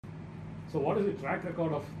So what is the track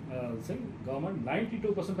record of government?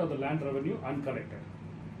 92% of the land revenue uncollected,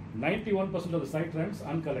 91% of the site rents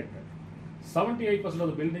uncollected, 78% of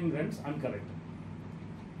the building rents uncollected,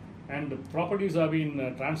 and the properties have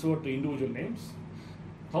been transferred to individual names,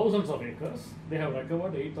 thousands of acres. They have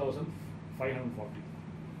recovered 8,540.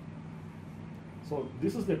 So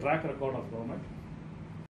this is the track record of government.